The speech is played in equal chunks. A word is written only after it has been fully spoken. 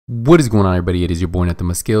What is going on, everybody? It is your boy Nothing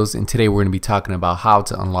But Skills, and today we're going to be talking about how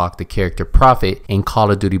to unlock the character Prophet in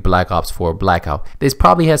Call of Duty Black Ops 4 Blackout. This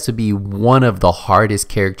probably has to be one of the hardest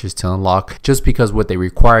characters to unlock just because what they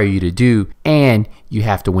require you to do, and you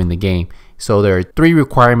have to win the game. So there are 3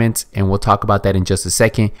 requirements, and we'll talk about that in just a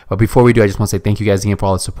second. But before we do, I just want to say thank you guys again for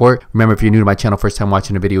all the support. Remember, if you're new to my channel, first time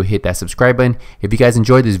watching a video, hit that subscribe button. If you guys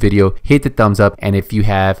enjoyed this video, hit the thumbs up, and if you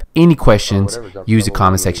have any questions, use the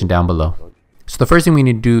comment section down below. So the first thing we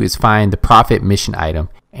need to do is find the Prophet mission item,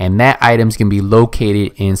 and that item's can be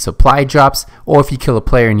located in supply drops, or if you kill a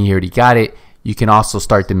player and you already got it, you can also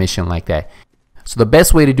start the mission like that. So the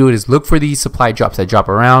best way to do it is look for these supply drops that drop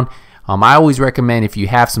around. I always recommend, if you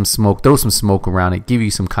have some smoke, throw some smoke around it, give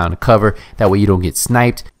you some kind of cover, that way you don't get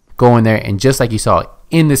sniped. Go in there, and just like you saw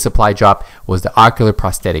in this supply drop was the ocular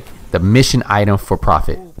prosthetic, the mission item for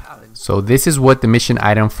Prophet. So this is what the mission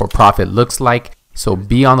item for Prophet looks like. So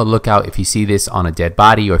be on the lookout if you see this on a dead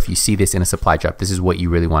body, or if you see this in a supply drop. This is what you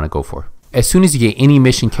really want to go for. As soon as you get any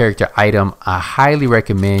mission character item, I highly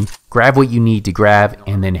recommend grab what you need to grab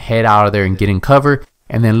and then head out of there and get in cover,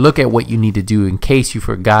 and then look at what you need to do in case you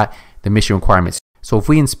forgot the mission requirements. So if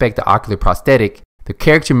we inspect the ocular prosthetic, the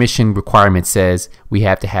character mission requirement says we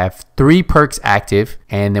have to have 3 perks active,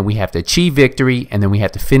 and then we have to achieve victory, and then we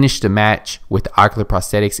have to finish the match with the ocular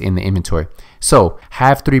prosthetics in the inventory. So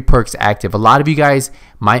have 3 perks active. A lot of you guys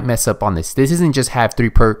might mess up on this. This isn't just have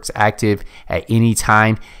 3 perks active at any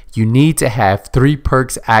time. You need to have 3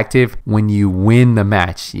 perks active when you win the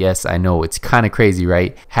match. Yes, I know, it's kind of crazy,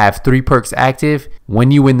 right? Have 3 perks active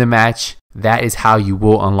when you win the match. That is how you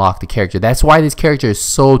will unlock the character. That's why this character is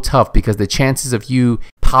so tough, because the chances of you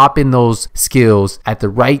popping those skills at the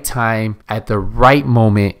right time, at the right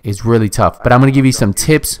moment, is really tough. But I'm going to give you some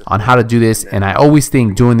tips on how to do this, and I always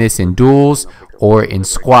think doing this in duels or in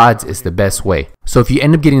squads is the best way. So if you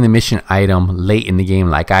end up getting the mission item late in the game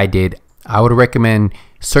like I did, I would recommend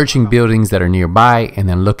searching buildings that are nearby and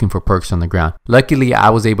then looking for perks on the ground. Luckily,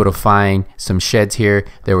 I was able to find some sheds here.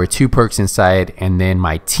 There were 2 perks inside, and then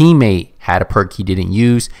my teammate had a perk he didn't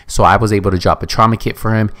use, so I was able to drop a trauma kit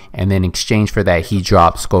for him, and then in exchange for that, he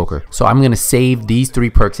dropped Skulker. So I'm gonna save these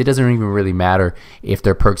 3 perks. It doesn't even really matter if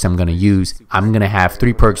they're perks I'm gonna use. I'm gonna have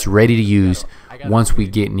 3 perks ready to use once we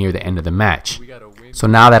get near the end of the match. So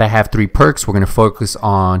now that I have 3 perks, we're gonna focus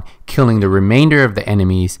on killing the remainder of the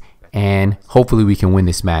enemies, and hopefully we can win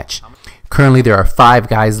this match. Currently there are 5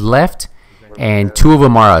 guys left, and 2 of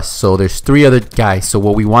them are us, so there's 3 other guys. So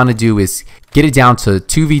what we want to do is get it down to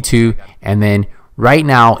 2v2, and then right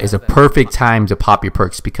now is a perfect time to pop your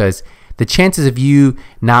perks, because the chances of you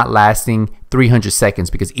not lasting 300 seconds,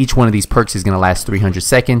 because each one of these perks is going to last 300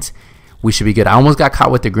 seconds, we should be good. I almost got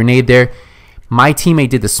caught with the grenade there. My teammate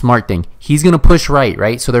did the smart thing. He's going to push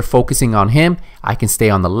right? So they're focusing on him. I can stay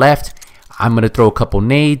on the left. I'm going to throw a couple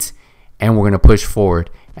nades, and we're going to push forward.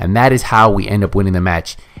 And that is how we end up winning the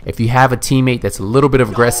match. If you have a teammate that's a little bit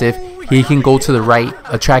aggressive, he can go to the right,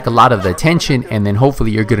 attract a lot of the attention, and then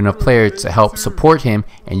hopefully you're a good enough player to help support him,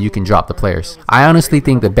 and you can drop the players. I honestly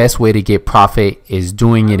think the best way to get Prophet is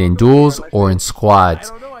doing it in duels or in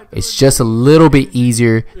squads. It's just a little bit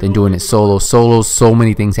easier than doing it solo. Solos, so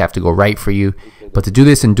many things have to go right for you. But to do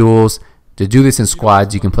this in duels, to do this in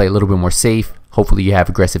squads, you can play a little bit more safe. Hopefully you have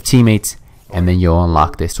aggressive teammates, and then you'll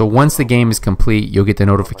unlock this. So once the game is complete, you'll get the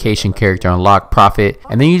notification character unlock Prophet,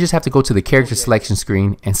 and then you just have to go to the character selection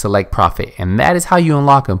screen and select Prophet, and that is how you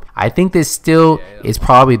unlock him. I think this still is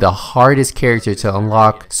probably the hardest character to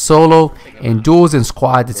unlock solo. In duels and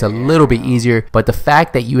squads, it's a little bit easier, but the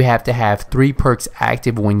fact that you have to have 3 perks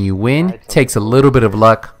active when you win takes a little bit of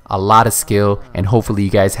luck, a lot of skill, and hopefully you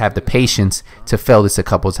guys have the patience to fail this a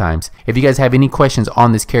couple times. If you guys have any questions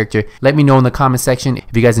on this character, let me know in the comment section.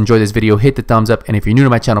 If you guys enjoyed this video, hit the thumbs up, and if you're new to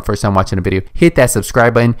my channel, first time watching a video, hit that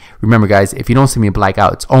subscribe button. Remember guys, if you don't see me in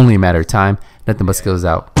Blackout, it's only a matter of time. Nothing but skills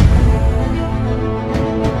out.